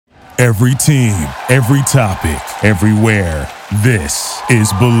Every team, every topic, everywhere. This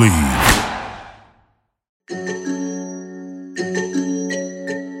is Believe.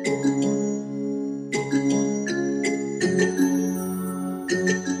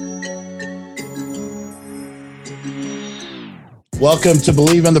 Welcome to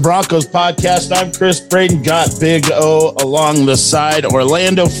Believe in the Broncos podcast. I'm Chris Braden, got Big O along the side,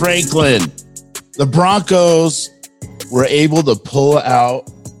 Orlando Franklin. The Broncos were able to pull out.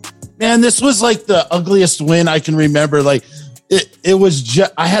 Man, this was like the ugliest win I can remember. Like it was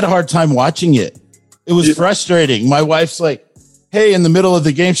just, I had a hard time watching it. It was frustrating. My wife's like, hey, in the middle of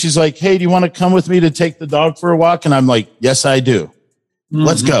the game, she's like, hey, do you want to come with me to take the dog for a walk? And I'm like, yes, I do. Mm-hmm.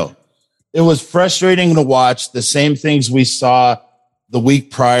 Let's go. It was frustrating to watch the same things we saw the week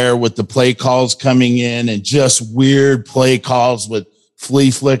prior with the play calls coming in and just weird play calls with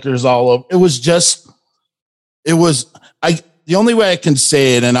flea flickers all over. The only way I can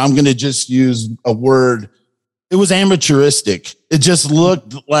say it, and I'm going to just use a word, it was amateuristic. It just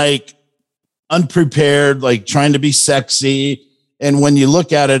looked like unprepared, like trying to be sexy. And when you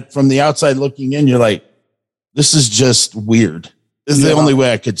look at it from the outside looking in, you're like, this is just weird. This is the only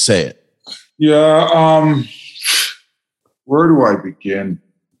way I could say it. Yeah. Where do I begin?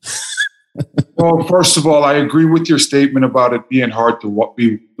 Well, first of all, I agree with your statement about it being hard to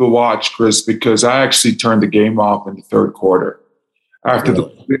watch, Chris, because I actually turned the game off in the third quarter after the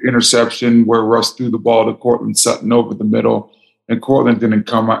interception where Russ threw the ball to Courtland Sutton over the middle, and Courtland didn't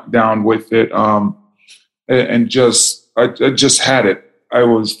come down with it. I just had it. I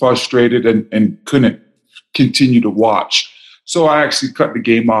was frustrated and couldn't continue to watch. So I actually cut the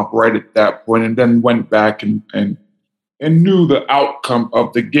game off right at that point and then went back and knew the outcome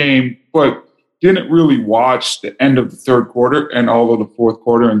of the game, but didn't really watch the end of the third quarter and all of the fourth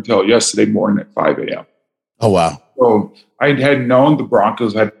quarter until yesterday morning at 5 a.m. Oh, wow. So I had known the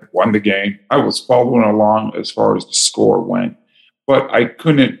Broncos had won the game. I was following along as far as the score went, but I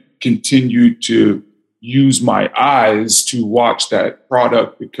couldn't continue to use my eyes to watch that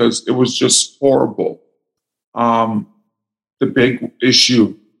product because it was just horrible. The big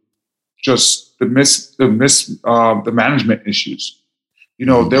issue, just the management issues. You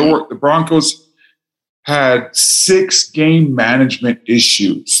know, the Broncos had 6 game management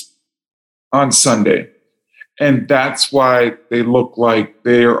issues on Sunday. And that's why they look like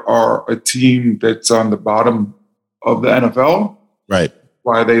they are a team that's on the bottom of the NFL. Right.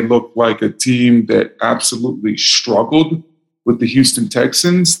 Why they look like a team that absolutely struggled with the Houston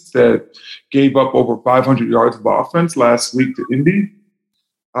Texans that gave up over 500 yards of offense last week to Indy.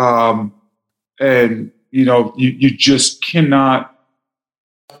 And, you know, you just cannot.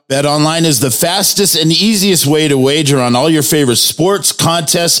 BetOnline is the fastest and easiest way to wager on all your favorite sports,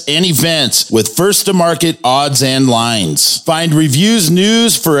 contests, and events with first-to-market odds and lines. Find reviews,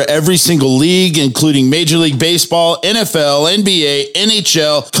 news for every single league, including Major League Baseball, NFL, NBA,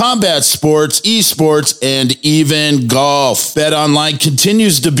 NHL, combat sports, esports, and even golf. BetOnline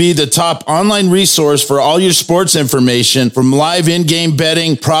continues to be the top online resource for all your sports information, from live in-game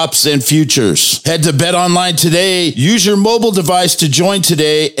betting, props, and futures. Head to BetOnline today. Use your mobile device to join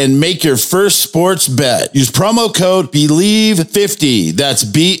today and make your first sports bet. Use promo code BELIEVE50. That's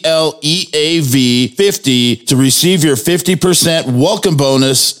BLEAV 50 to receive your 50% welcome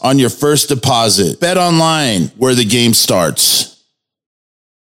bonus on your first deposit. Bet online, where the game starts.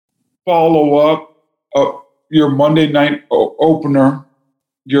 Follow up your Monday night opener,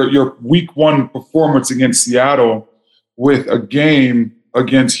 your week 1 performance against Seattle with a game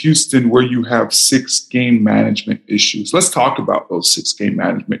against Houston where you have 6 game management issues. Let's talk about those 6 game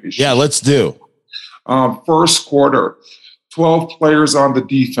management issues. Yeah, let's do. First quarter, 12 players on the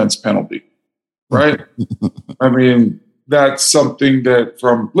defense penalty, right? I mean, that's something that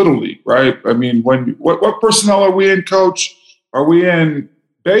from Little League, right? I mean, what personnel are we in, coach? Are we in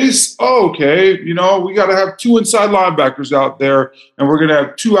base? Oh, okay. You know, we got to have 2 inside linebackers out there, and we're going to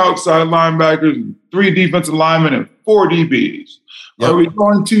have 2 outside linebackers, and 3 defensive linemen, and 4 DBs. Yep. Are we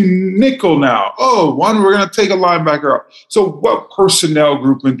going to nickel now? Oh, we're going to take a linebacker out. So what personnel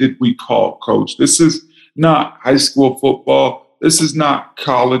grouping did we call, coach? This is not high school football. This is not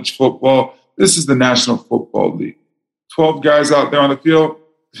college football. This is the National Football League. 12 guys out there on the field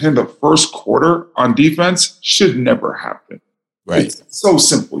in the first quarter on defense should never happen. Right. It's so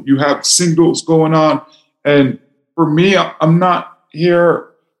simple. You have singles going on. And for me, I'm not here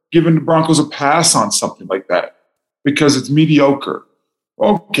giving the Broncos a pass on something like that because it's mediocre.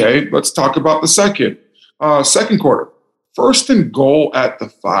 Okay, let's talk about the second quarter. First and goal at the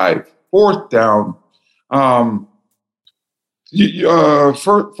 5, 4th down.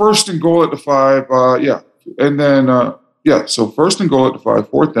 First and goal at the 5, and then So first and goal at the 5,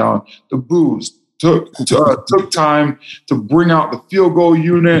 fourth down. The boos took time to bring out the field goal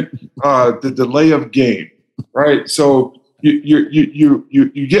unit, the delay of game, right? So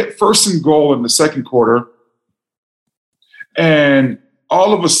you get first and goal in the second quarter, and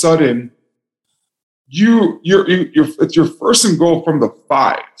all of a sudden, it's your first and goal from the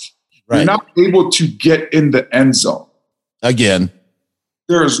 5. Right. You're not able to get in the end zone again.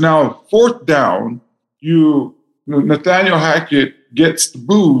 There's now fourth down. Nathaniel Hackett gets the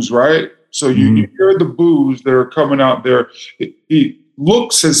boos, right? So you hear the boos that are coming out there. He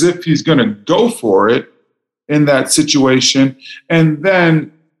looks as if he's going to go for it in that situation. And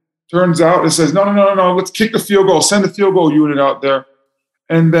then turns out it says, no, let's kick the field goal. Send the field goal unit out there.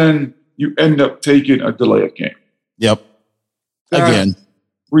 And then you end up taking a delay of game. Yep. Again.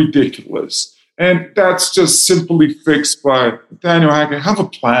 Ridiculous. And that's just simply fixed by Nathaniel Hackett. Have a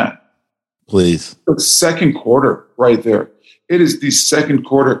plan. Please. The second quarter right there. It is the second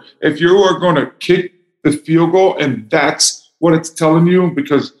quarter. If you are going to kick the field goal and that's what it's telling you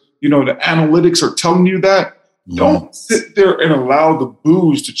because, the analytics are telling you that, don't sit there and allow the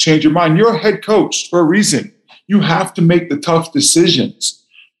boos to change your mind. You're a head coach for a reason. You have to make the tough decisions,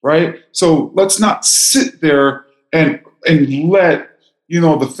 right? So let's not sit there and let,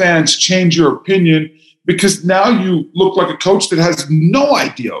 the fans change your opinion because now you look like a coach that has no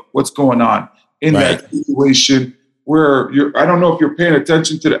idea what's going on in that situation where I don't know if you're paying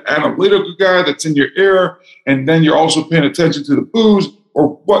attention to the analytical guy that's in your ear, and then you're also paying attention to the boos or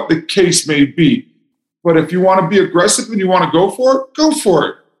what the case may be. But if you want to be aggressive and you want to go for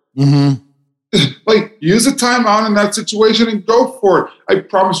it. Mm-hmm. Use a timeout in that situation and go for it. I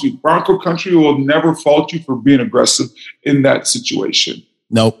promise you, Bronco Country will never fault you for being aggressive in that situation.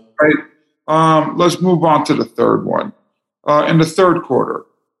 Nope. Right? Let's move on to the third one. In the third quarter,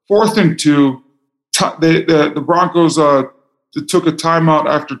 4th and 2, the Broncos took a timeout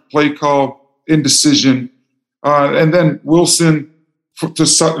after play call, indecision, and then Wilson to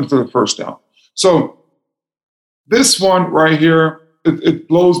Sutton for the first down. So this one right here, it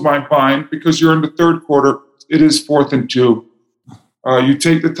blows my mind because you're in the third quarter. It is 4th and 2. You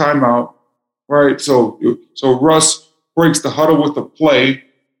take the timeout, right? So Russ breaks the huddle with the play,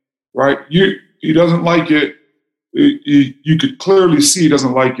 right? He doesn't like it. You could clearly see he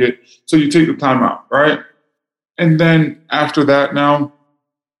doesn't like it. So you take the timeout, right? And then after that, now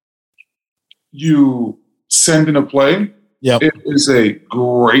you send in a play. Yep. It is a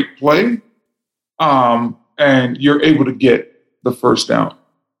great play. And you're able to get the first down.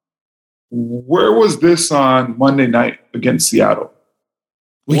 Where was this on Monday night against Seattle?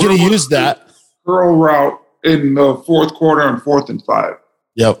 We could have used that. Curl route in the fourth quarter and 4th and 5.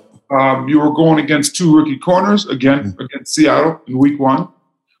 Yep. You were going against 2 rookie corners, again, against Seattle in week 1.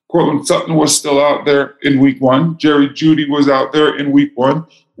 Cortland Sutton was still out there in week 1. Jerry Jeudy was out there in week 1.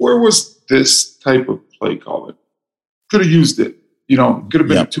 Where was this type of play calling? Could have used it. Could have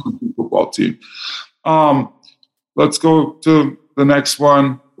been a 2-2 football team. Let's go to the next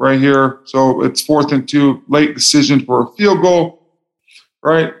one right here. So it's 4th and 2, late decision for a field goal,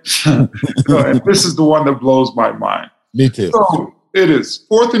 right? And this is the one that blows my mind. Me too. So it is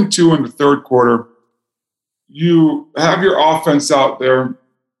 4th and 2 in the third quarter. You have your offense out there,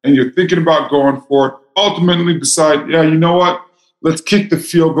 and you're thinking about going for it. Ultimately decide, you know what? Let's kick the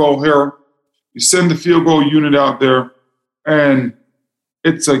field goal here. You send the field goal unit out there, and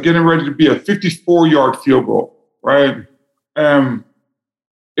it's getting ready to be a 54-yard field goal, right?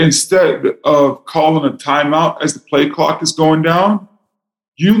 Instead of calling a timeout as the play clock is going down,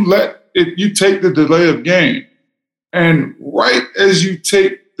 you take the delay of game. And right as you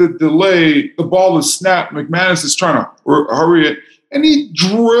take the delay, the ball is snapped. McManus is trying to hurry it, and he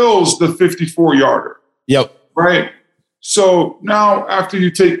drills the 54-yarder. Yep. Right? So now after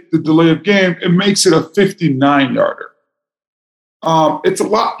you take the delay of game, it makes it a 59-yarder. It's a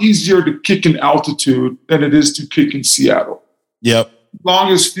lot easier to kick in altitude than it is to kick in Seattle. Yep.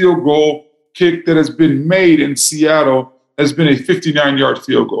 Longest field goal kick that has been made in Seattle has been a 59-yard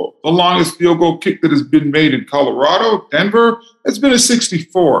field goal. The longest field goal kick that has been made in Colorado, Denver, has been a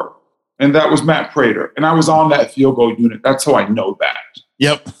 64. And that was Matt Prater. And I was on that field goal unit. That's how I know that.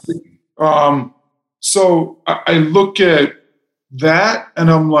 Yep. So I look at that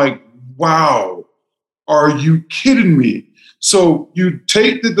and I'm like, wow, are you kidding me? So you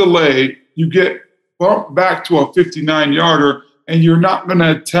take the delay, you get bumped back to a 59-yarder, and you're not going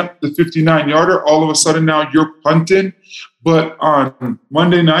to attempt the 59-yarder. All of a sudden now you're punting. But on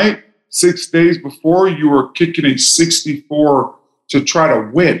Monday night, 6 days before, you were kicking a 64 to try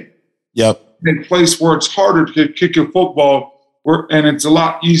to win. Yep. In a place where it's harder to kick a football, and it's a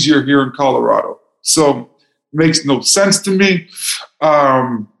lot easier here in Colorado. So makes no sense to me.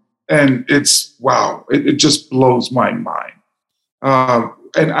 And it's, wow, it just blows my mind.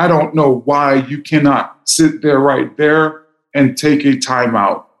 And I don't know why you cannot sit there right there and take a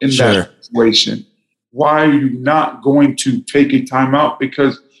timeout in that situation. Why are you not going to take a timeout?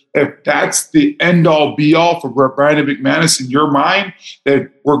 Because if that's the end-all, be-all for Brandon McManus in your mind, that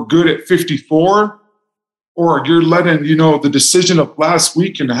we're good at 54, or you're letting, the decision of last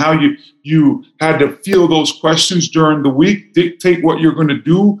week and how you had to feel those questions during the week dictate what you're going to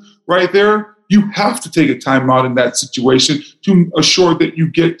do right there, you have to take a timeout in that situation to assure that you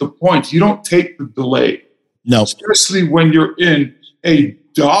get the points. You don't take the delay. No. Especially when you're in a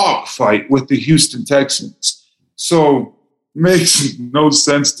dogfight with the Houston Texans. So makes no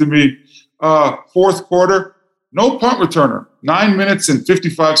sense to me. Fourth quarter, no punt returner. 9 minutes and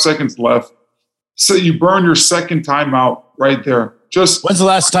 55 seconds left. So you burn your second timeout right there. When's the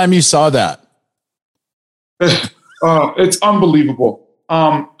last time you saw that? It's unbelievable.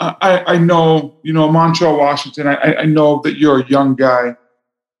 I know, Montreal, Washington, I know that you're a young guy.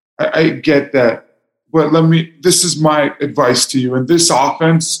 I get that. But this is my advice to you. In this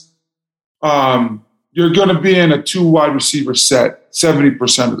offense, you're going to be in a 2 wide receiver set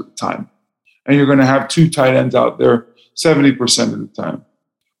 70% of the time. And you're going to have 2 tight ends out there 70% of the time.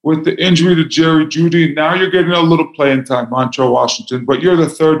 With the injury to Jerry Jeudy, now you're getting a little playing time, Montreal, Washington, but you're the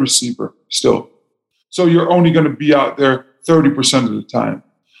 3rd receiver still. So you're only going to be out there 30% of the time.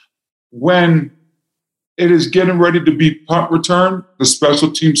 When it is getting ready to be punt return, the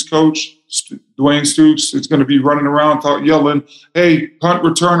special teams coach, Dwayne Stoops, is going to be running around yelling, hey, punt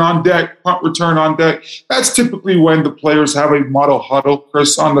return on deck, punt return on deck. That's typically when the players have a model huddle,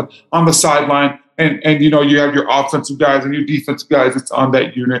 Chris, on the sideline. And you have your offensive guys and your defensive guys that's on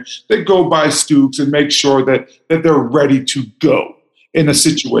that unit. They go by Stoops and make sure that they're ready to go in a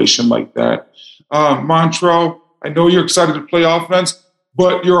situation like that. Montreal, I know you're excited to play offense,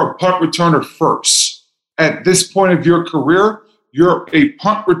 but you're a punt returner first. At this point of your career, you're a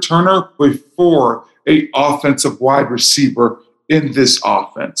punt returner before an offensive wide receiver in this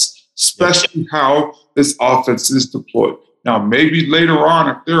offense, especially how this offense is deployed. Now, maybe later on,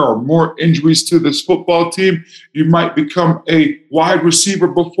 if there are more injuries to this football team, you might become a wide receiver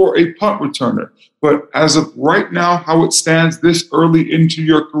before a punt returner. But as of right now, how it stands this early into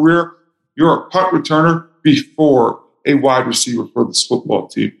your career, you're a punt returner before a wide receiver for this football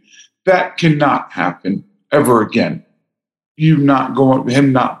team. That cannot happen ever again. Him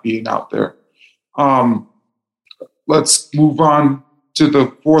not being out there. Let's move on to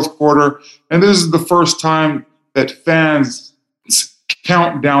the fourth quarter. And this is the first time that fans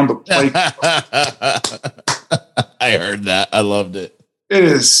count down the play. I heard that. I loved it. It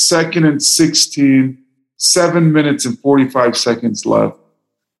is 2nd and 16, 7 minutes and 45 seconds left.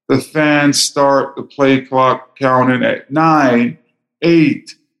 The fans start the play clock counting at 9,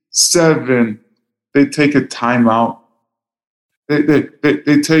 8, 7. They take a timeout. They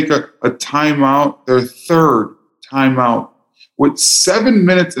take a timeout, their third timeout, with 7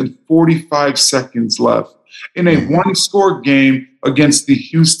 minutes and 45 seconds left. In a one-score game against the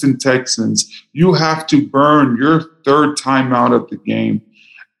Houston Texans, you have to burn your third timeout of the game.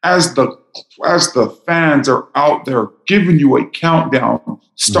 As the fans are out there giving you a countdown,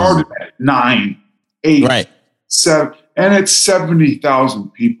 starting at 9, 8, 7, and it's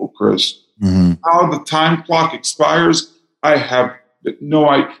 70,000 people, Chris. How the time clock expires, I have no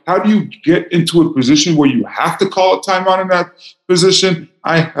idea. How do you get into a position where you have to call a timeout in that position?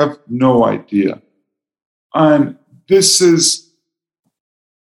 I have no idea. And this is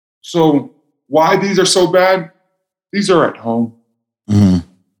so why these are so bad? These are at home.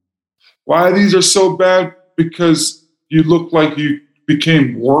 Why these are so bad? Because you look like you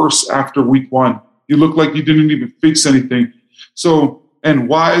became worse after week 1. You look like you didn't even fix anything. So, and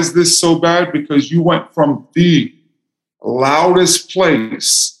why is this so bad? Because you went from the loudest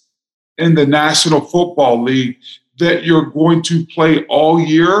place in the National Football League that you're going to play all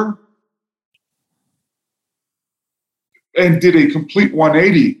year and did a complete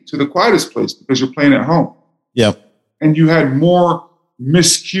 180 to the quietest place because you're playing at home. Yep. And you had more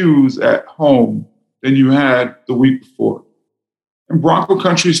miscues at home than you had the week before. And Bronco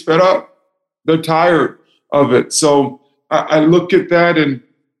Country's fed up. They're tired of it. So I look at that and,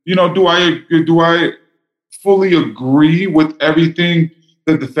 do I fully agree with everything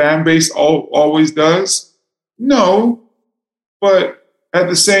that the fan base always does? No. But at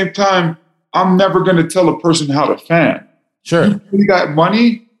the same time, I'm never going to tell a person how to fan. Sure. You got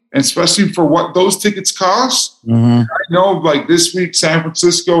money, and especially for what those tickets cost. Mm-hmm. I know, like this week, San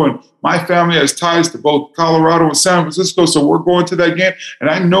Francisco, and my family has ties to both Colorado and San Francisco, so we're going to that game. And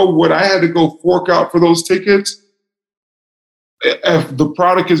I know what I had to go fork out for those tickets. If the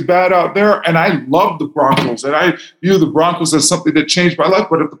product is bad out there, and I love the Broncos, and I view the Broncos as something that changed my life,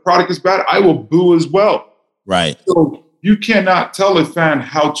 but if the product is bad, I will boo as well. Right. So you cannot tell a fan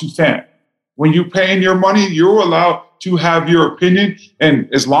how to fan. When you're paying your money, you're allowed to have your opinion, and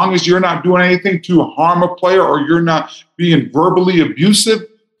as long as you're not doing anything to harm a player or you're not being verbally abusive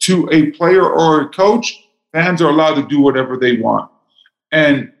to a player or a coach, fans are allowed to do whatever they want.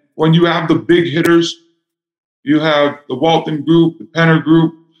 And when you have the big hitters, you have the Walton Group, the Penner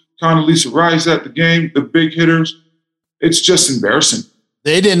Group, Condoleezza Rice at the game, the big hitters. It's just embarrassing.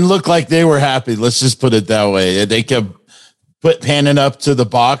 They didn't look like they were happy. Let's just put it that way. They kept panning up to the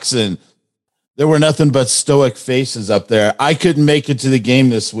box, and there were nothing but stoic faces up there. I couldn't make it to the game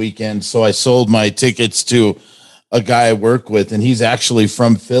this weekend, so I sold my tickets to a guy I work with, and he's actually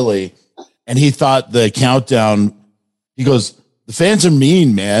from Philly, and he thought the countdown, he goes, the fans are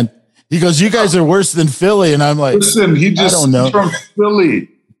mean, man. He goes, you guys are worse than Philly. And I'm like, listen, I don't know. He's from Philly.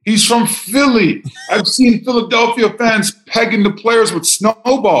 He's from Philly. I've seen Philadelphia fans pegging the players with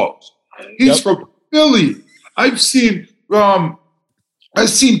snowballs. He's from Philly. I've seen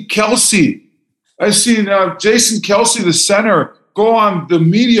Kelsey. I've seen Jason Kelsey, the center, go on the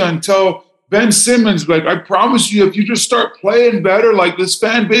media and tell Ben Simmons, like, I promise you, if you just start playing better, like this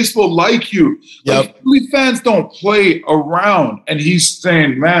fan base will like you. Yep. Like, Philly fans don't play around. And he's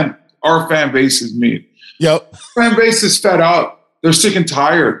saying, man, our fan base is mean. Yep. Fan base is fed up. They're sick and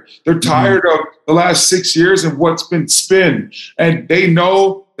tired. They're tired of the last 6 years and what's been spin. And they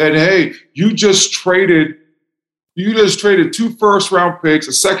know that, hey, you just traded 2 first-round picks,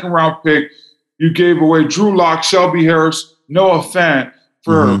 a second-round pick. You gave away Drew Lock, Shelby Harris, Noah Fant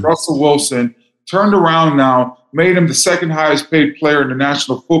for Russell Wilson. Turned around now, made him the second highest paid player in the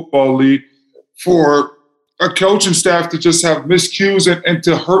National Football League. For a coaching staff to just have miscues and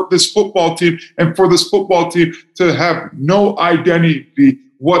to hurt this football team, and for this football team to have no identity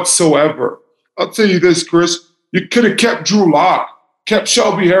whatsoever. I'll tell you this, Chris, you could have kept Drew Lock, kept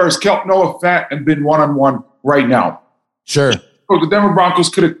Shelby Harris, kept Noah Fant, and been one-on-one right now. Sure. So the Denver Broncos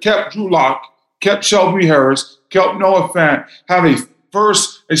could have kept Drew Lock, kept Shelby Harris, kept Noah Fant, have a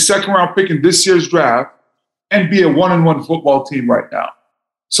second-round pick in this year's draft, and be a one-on-one football team right now.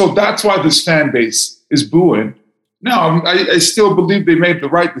 So that's why this fan base is booing. Now, I still believe they made the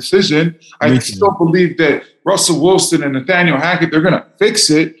right decision. I still believe that Russell Wilson and Nathaniel Hackett, they're going to fix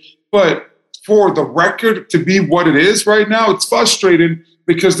it. But for the record to be what it is right now, it's frustrating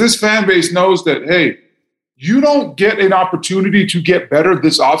because this fan base knows that, hey, you don't get an opportunity to get better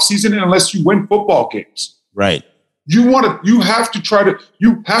this offseason unless you win football games. Right. You have to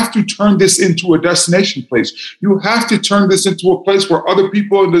turn this into a destination place. You have to turn this into a place where other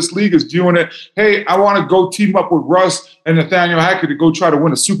people in this league is viewing it. Hey, I want to go team up with Russ and Nathaniel Hackett to go try to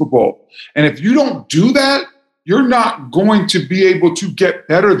win a Super Bowl. And if you don't do that, you're not going to be able to get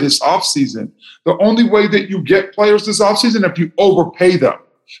better this offseason. The only way that you get players this offseason if you overpay them.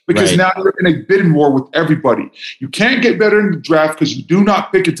 Because now you're in a bidding war with everybody. You can't get better in the draft because you do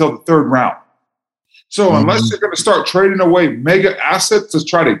not pick until the third round. So unless you're going to start trading away mega assets to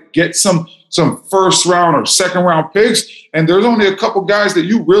try to get some first round or second round picks, and there's only a couple guys that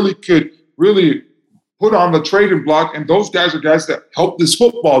you really could put on the trading block, and those guys are guys that help this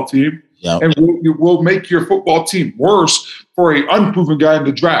football team and will make your football team worse for an unproven guy in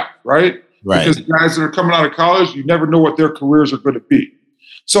the draft, right? Because guys that are coming out of college, you never know what their careers are going to be.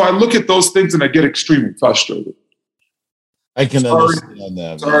 So I look at those things and I get extremely frustrated. I can understand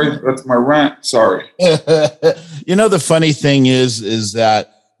that. Sorry, that's my rant. Sorry. You know, the funny thing is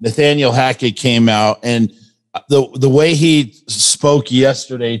that Nathaniel Hackett came out, and the way he spoke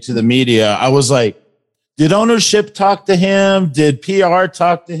yesterday to the media, I was like, did ownership talk to him? Did PR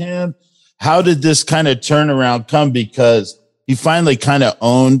talk to him? How did this kind of turnaround come? Because he finally kind of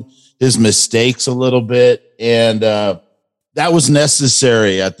owned his mistakes a little bit, and that was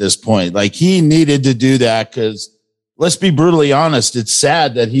necessary at this point. Like, he needed to do that because, let's be brutally honest, it's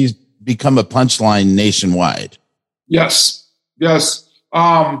sad that he's become a punchline nationwide. Yes.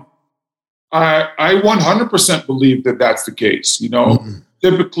 I 100% believe that that's the case. You know,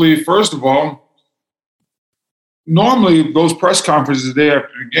 typically, first of all, normally those press conferences the day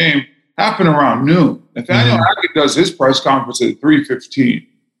after the game happen around noon. Nathaniel Hackett does his press conference at 3:15,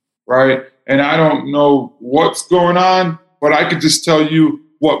 right? And I don't know what's going on, but I could just tell you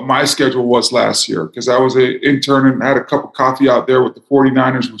what my schedule was last year because I was an intern and had a cup of coffee out there with the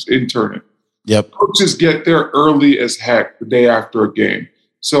 49ers, was interning. Yep. Coaches get there early as heck the day after a game.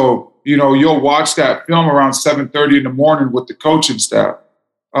 So, you'll watch that film around 7:30 in the morning with the coaching staff.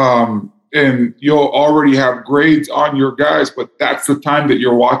 And you'll already have grades on your guys, but that's the time that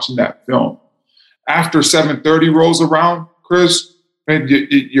you're watching that film. After 7:30 rolls around, Chris, and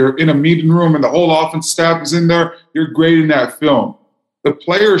you're in a meeting room and the whole offense staff is in there, you're grading that film. The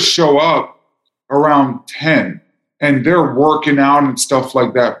players show up around 10 and they're working out and stuff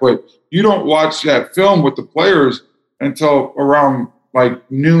like that, but you don't watch that film with the players until around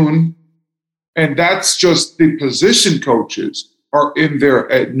like noon. And that's just the position coaches are in there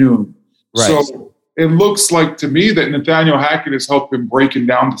at noon. Right. So it looks like to me that Nathaniel Hackett has helped him breaking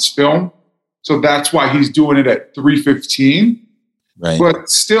down this film. So that's why he's doing it at 3:15. Right. But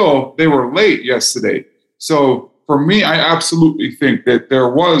still, they were late yesterday. So for me, I absolutely think that there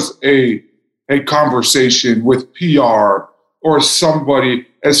was a conversation with PR or somebody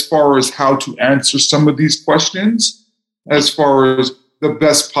as far as how to answer some of these questions, as far as the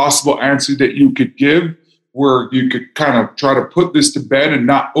best possible answer that you could give, where you could kind of try to put this to bed and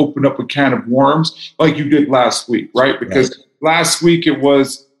not open up a can of worms like you did last week, right? Because last week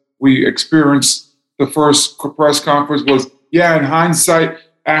we experienced the first press conference was, in hindsight,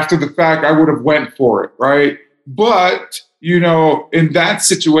 after the fact, I would have went for it, right? But, in that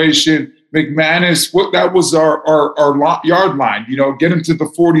situation, McManus, that was our yard line, get him to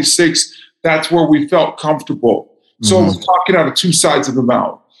the 46. That's where we felt comfortable. So I was talking out of two sides of the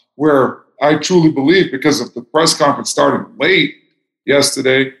mouth, where I truly believe, because of the press conference started late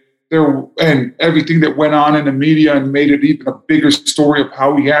yesterday, and everything that went on in the media and made it even a bigger story of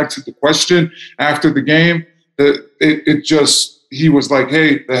how he answered the question after the game, that he was like,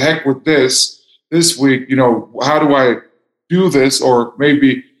 hey, the heck with this week, how do I do this? Or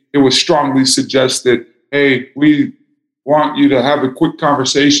maybe it was strongly suggested, hey, we want you to have a quick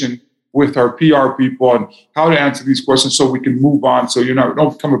conversation with our PR people on how to answer these questions so we can move on, so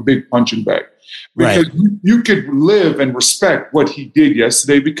don't become a big punching bag. Because you could live and respect what he did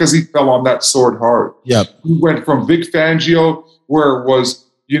yesterday because he fell on that sword hard. Yep. He went from Vic Fangio, where it was,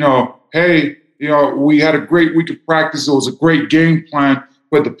 hey, we had a great week of practice. It was a great game plan,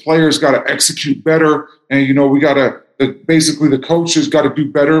 but the players got to execute better. And, we got to, basically the coaches got to do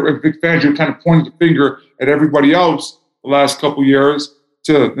better. And Vic Fangio kind of pointed the finger at everybody else the last couple of years,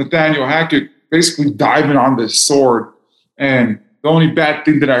 to Nathaniel Hackett basically diving on this sword. And the only bad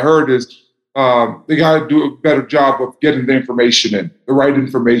thing that I heard is they got to do a better job of getting the information in, the right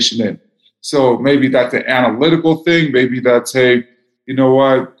information in. So maybe that's an analytical thing. Maybe that's, hey, you know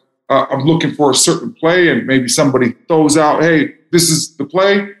what, I'm looking for a certain play, and maybe somebody throws out, hey, this is the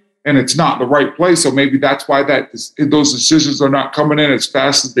play, and it's not the right play. So maybe that's why those decisions are not coming in as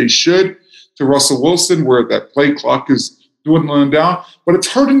fast as they should to Russell Wilson, where that play clock is dwindling down, but it's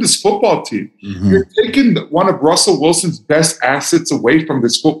hurting this football team. You're taking one of Russell Wilson's best assets away from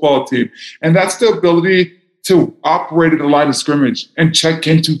this football team, and that's the ability to operate at the line of scrimmage and check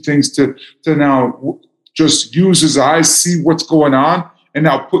into things to now just use his eyes, see what's going on, and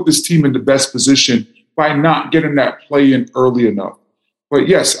now put this team in the best position by not getting that play in early enough. But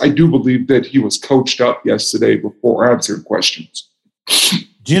yes, I do believe that he was coached up yesterday before answering questions.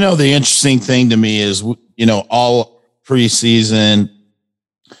 Do the interesting thing to me is, all preseason,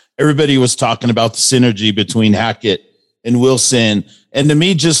 everybody was talking about the synergy between Hackett and Wilson. And to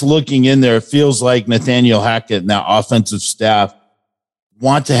me, just looking in there, it feels like Nathaniel Hackett and that offensive staff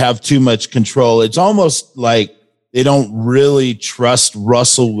want to have too much control. It's almost like they don't really trust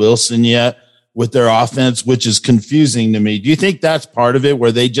Russell Wilson yet with their offense, which is confusing to me. Do you think that's part of it,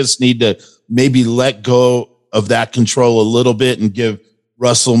 where they just need to maybe let go of that control a little bit and give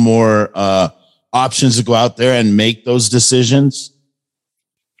Russell more options to go out there and make those decisions?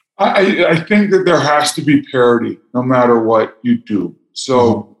 I think that there has to be parity no matter what you do.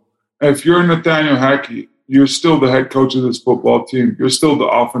 So if you're Nathaniel Hackett, you're still the head coach of this football team. You're still the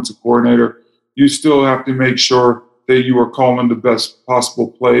offensive coordinator. You still have to make sure that you are calling the best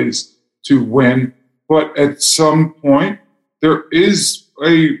possible plays to win. But at some point, there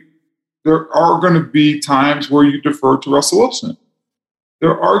are going to be times where you defer to Russell Wilson.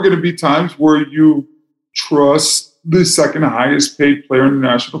 There are going to be times where you trust the second highest paid player in the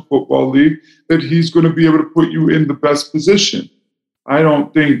National Football League, that he's going to be able to put you in the best position. I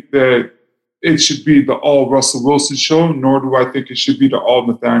don't think that it should be the all Russell Wilson show, nor do I think it should be the all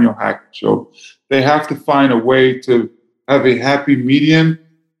Nathaniel Hackett show. They have to find a way to have a happy medium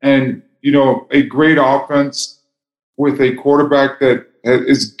and, a great offense with a quarterback that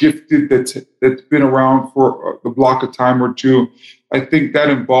is gifted, that's been around for the block of time or two. I think that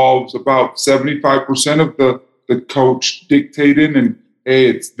involves about 75% of the coach dictating and, hey,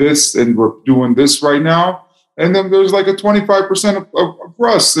 it's this and we're doing this right now. And then there's like a 25% of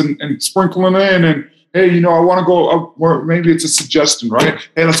Russ and sprinkling in and, hey, I want to go up, or maybe it's a suggestion, right?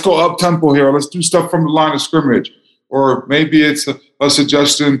 Hey, let's go up tempo here. Let's do stuff from the line of scrimmage. Or maybe it's a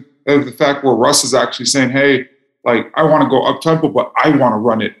suggestion of the fact where Russ is actually saying, hey, like, I want to go up tempo, but I want to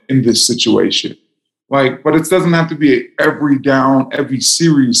run it in this situation. Like, but it doesn't have to be an every down, every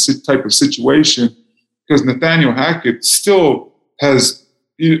series type of situation, because Nathaniel Hackett still has,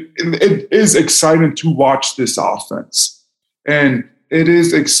 it is exciting to watch this offense. And it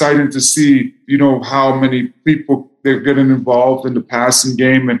is exciting to see, how many people they're getting involved in the passing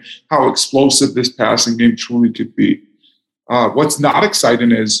game and how explosive this passing game truly could be. What's not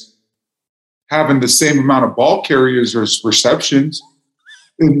exciting is having the same amount of ball carriers or receptions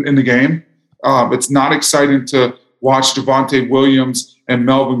in the game. It's not exciting to watch Javonte Williams and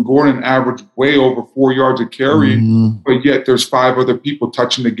Melvin Gordon average way over 4 yards a carry, but yet there's 5 other people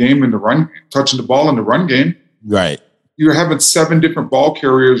touching the ball in the run game. Right. You're having 7 different ball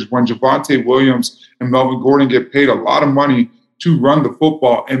carriers when Javonte Williams and Melvin Gordon get paid a lot of money to run the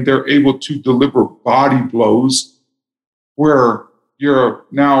football, and they're able to deliver body blows where you're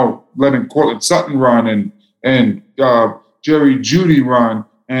now letting Cortland Sutton run and Jerry Jeudy run,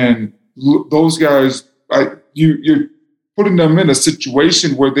 and those guys, you're putting them in a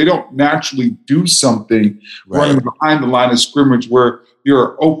situation where they don't naturally do something running behind the line of scrimmage, where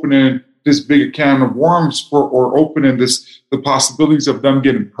you're opening this big can of worms or opening the possibilities of them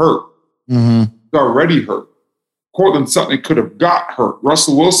getting hurt. They're already hurt. Cortland Sutton could have got hurt.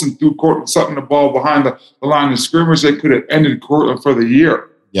 Russell Wilson threw Cortland Sutton the ball behind the line of scrimmage. They could have ended Cortland for the year.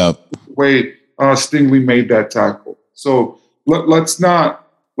 Yep. The way Stingley made that tackle. So let's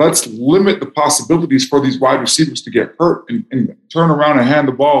limit the possibilities for these wide receivers to get hurt and turn around and hand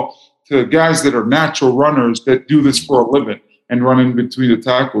the ball to guys that are natural runners that do this for a living and run in between the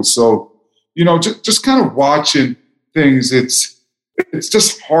tackles. So, just kind of watching things, it's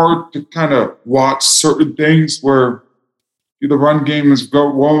just hard to kind of watch certain things where the run game is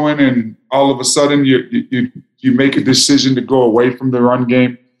going and all of a sudden you make a decision to go away from the run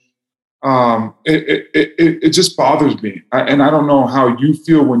game. It just bothers me. And I don't know how you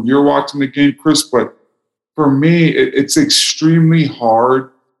feel when you're watching the game, Chris, but for me, it's extremely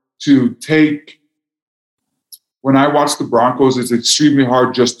hard to take. When I watch the Broncos, it's extremely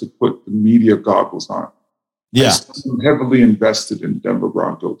hard just to put the media goggles on. Yeah. I'm heavily invested in Denver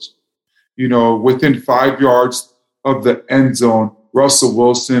Broncos. Within 5 yards of the end zone, Russell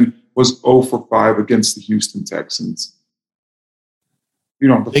Wilson was 0 for 5 against the Houston Texans.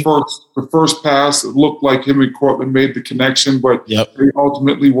 The first pass, it looked like him and Cortland made the connection, but they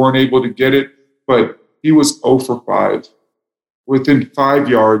ultimately weren't able to get it. But he was 0 for 5 within 5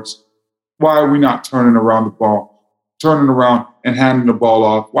 yards. Why are we not turning around and handing the ball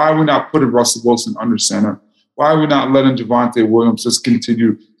off? Why are we not putting Russell Wilson under center? Why are we not letting Javonte Williams just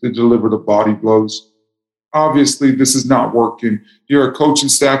continue to deliver the body blows? Obviously, this is not working. You're a coaching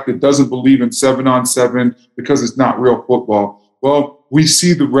staff that doesn't believe in 7-on-7 because it's not real football. Well, we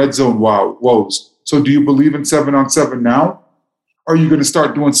see the red zone woes. So do you believe in 7-on-7 now? Are you going to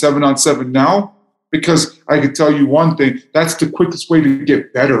start doing 7-on-7 now? Because I can tell you one thing, that's the quickest way to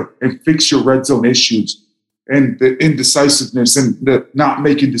get better and fix your red zone issues and the indecisiveness and the not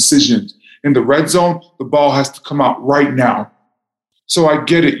making decisions. In the red zone, the ball has to come out right now. So I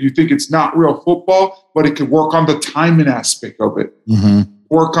get it. You think it's not real football, but it can work on the timing aspect of it.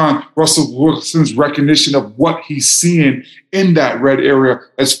 Work on Russell Wilson's recognition of what he's seeing in that red area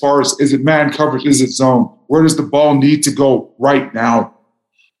as far as, is it man coverage, is it zone? Where does the ball need to go right now?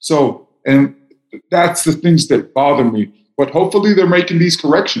 So, and that's the things that bother me. But hopefully they're making these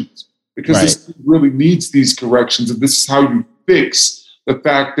corrections because this really needs these corrections. And this is how you fix the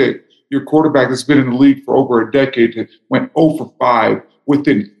fact that your quarterback that's been in the league for over a decade went 0 for 5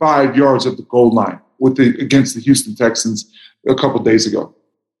 within 5 yards of the goal line against the Houston Texans a couple days ago.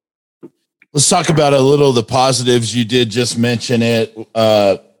 Let's talk about a little of the positives. You did just mention it.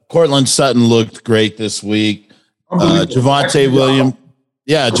 Cortland Sutton looked great this week. Javonte Williams.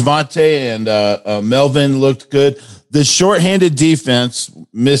 Yeah, Javonte and Melvin looked good. The shorthanded defense,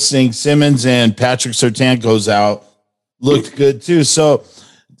 missing Simmons and Patrick Surtain goes out, looked good too. So,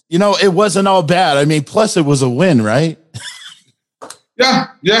 it wasn't all bad. I mean, plus it was a win, right? Yeah.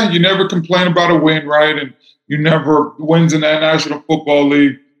 You never complain about a win, right? And you never wins in that National Football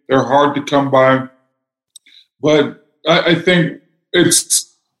League. They're hard to come by. But I think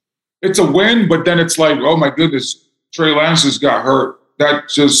it's a win, but then it's like, oh my goodness, Trey Lance just got hurt. That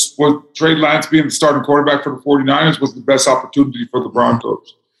just was Trey Lance being the starting quarterback for the 49ers was the best opportunity for the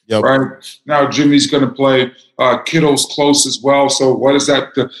Broncos. Yep. Right now, Jimmy's going to play. Kittle's close as well. So what does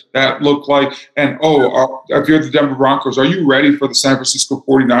that look like? And if you're the Denver Broncos, are you ready for the San Francisco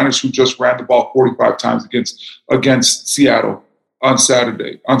 49ers, who just ran the ball 45 times against Seattle on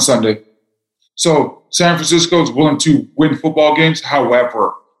Sunday? So San Francisco is willing to win football games.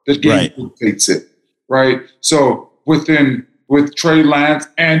 However, the game dictates it, right? So with Trey Lance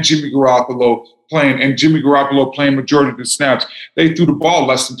and Jimmy Garoppolo playing majority of the snaps, they threw the ball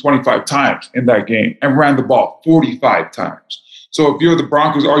less than 25 times in that game and ran the ball 45 times. So if you're the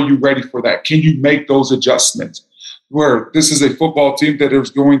Broncos, are you ready for that? Can you make those adjustments where this is a football team that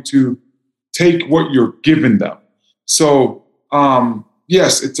is going to take what you're giving them? So,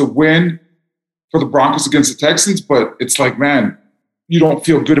 yes, it's a win for the Broncos against the Texans, but it's like, man, you don't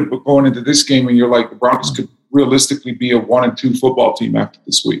feel good about going into this game and you're like, the Broncos could realistically be a 1-2 football team after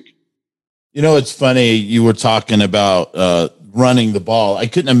this week. You know, it's funny. You were talking about running the ball. I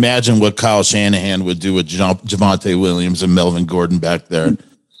couldn't imagine what Kyle Shanahan would do with Javonte Williams and Melvin Gordon back there.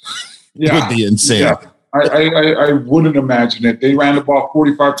 Yeah. It would be insane. Yeah. I wouldn't imagine it. They ran the ball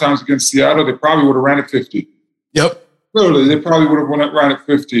 45 times against Seattle. They probably would have ran it 50. Yep. Literally, they probably would have ran it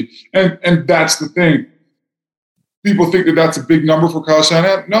 50. And that's the thing. People think that that's a big number for Kyle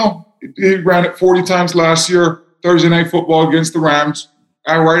Shanahan. No, he ran it 40 times last year, Thursday Night Football against the Rams.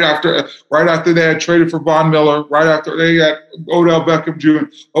 Right after they had traded for Von Miller, right after they got Odell Beckham Jr.,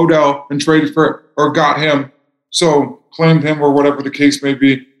 and traded for or got him, so claimed him or whatever the case may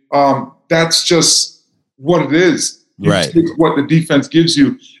be. That's just what it is. You right. take what the defense gives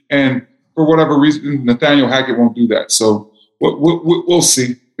you, and for whatever reason, Nathaniel Hackett won't do that. So we'll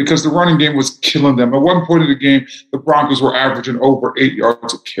see, because the running game was killing them. At one point in the game, the Broncos were averaging over 8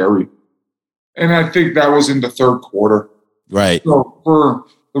 yards a carry, and I think that was in the third quarter. Right. So for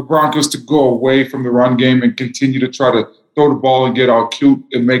the Broncos to go away from the run game and continue to try to throw the ball and get all cute,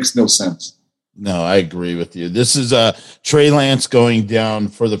 it makes no sense. No, I agree with you. This is Trey Lance going down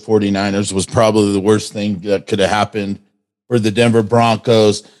for the 49ers was probably the worst thing that could have happened for the Denver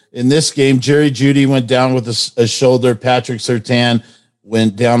Broncos. In this game, Jerry Jeudy went down with a shoulder. Patrick Surtain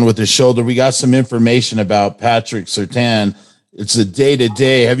went down with a shoulder. We got some information about Patrick Surtain. It's a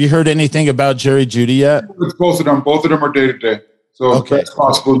day-to-day. Have you heard anything about Jerry Jeudy yet? It's both of them. Both of them are day-to-day. So okay. Best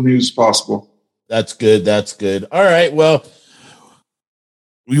possible news possible. That's good. That's good. All right. Well,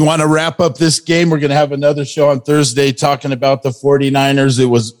 we want to wrap up this game. We're going to have another show on Thursday talking about the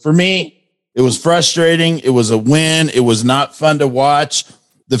 49ers. For me, it was frustrating. It was a win. It was not fun to watch.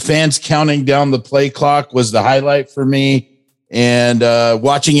 The fans counting down the play clock was the highlight for me. And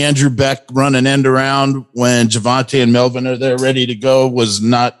watching Andrew Beck run an end around when Javonte and Melvin are there ready to go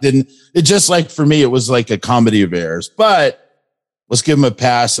for me, it was like a comedy of errors. But let's give them a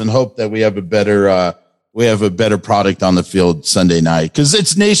pass and hope that we have a better product on the field Sunday night, because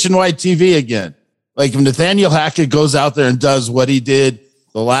it's nationwide TV again. Like if Nathaniel Hackett goes out there and does what he did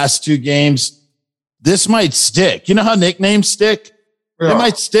the last two games, this might stick. You know how nicknames stick? Yeah. It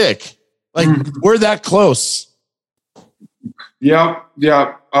might stick. Like we're that close. Yeah.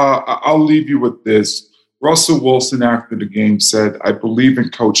 I'll leave you with this. Russell Wilson after the game said, "I believe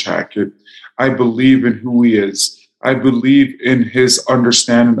in Coach Hackett. I believe in who he is. I believe in his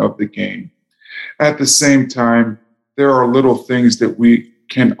understanding of the game. At the same time, there are little things that we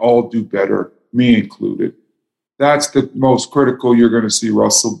can all do better, me included." That's the most critical you're going to see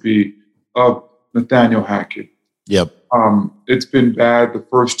Russell be of Nathaniel Hackett. Yep. It's been bad the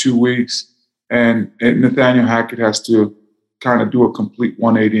first 2 weeks, and Nathaniel Hackett has to kind of do a complete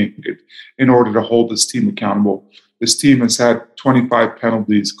 180 in order to hold this team accountable. This team has had 25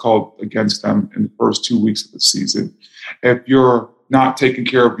 penalties called against them in the first 2 weeks of the season. If you're not taking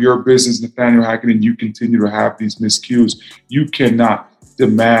care of your business, Nathaniel Hackett, and you continue to have these miscues, you cannot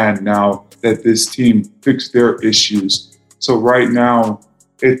demand now that this team fix their issues. So right now,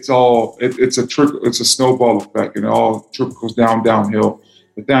 it's a snowball effect, and it all trickles downhill.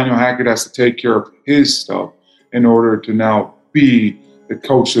 Nathaniel Hackett has to take care of his stuff in order to now be the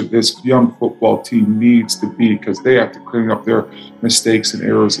coach that this young football team needs to be, because they have to clean up their mistakes and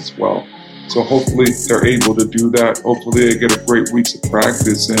errors as well. So hopefully they're able to do that. Hopefully they get a great weeks of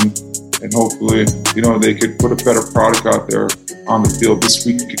practice, and hopefully, they could put a better product out there on the field this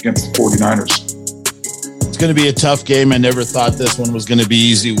week against the 49ers. It's going to be a tough game. I never thought this one was going to be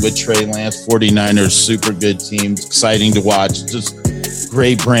easy with Trey Lance. 49ers, super good team, exciting to watch. Just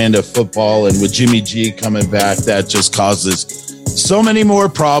great brand of football. And with Jimmy G coming back, that just causes so many more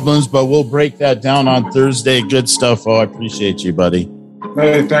problems, but we'll break that down on Thursday. Good stuff. I appreciate you, buddy.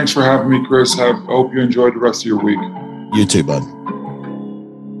 Hey, thanks for having me, Chris. I hope you enjoyed the rest of your week. You too, bud.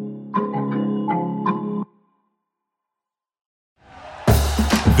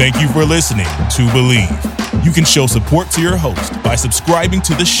 Thank you for listening to Believe. You can show support to your host by subscribing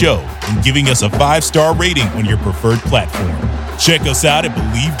to the show and giving us a 5-star rating on your preferred platform. Check us out at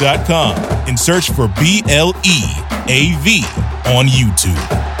Believe.com and search for BLEAV on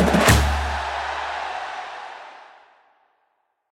YouTube.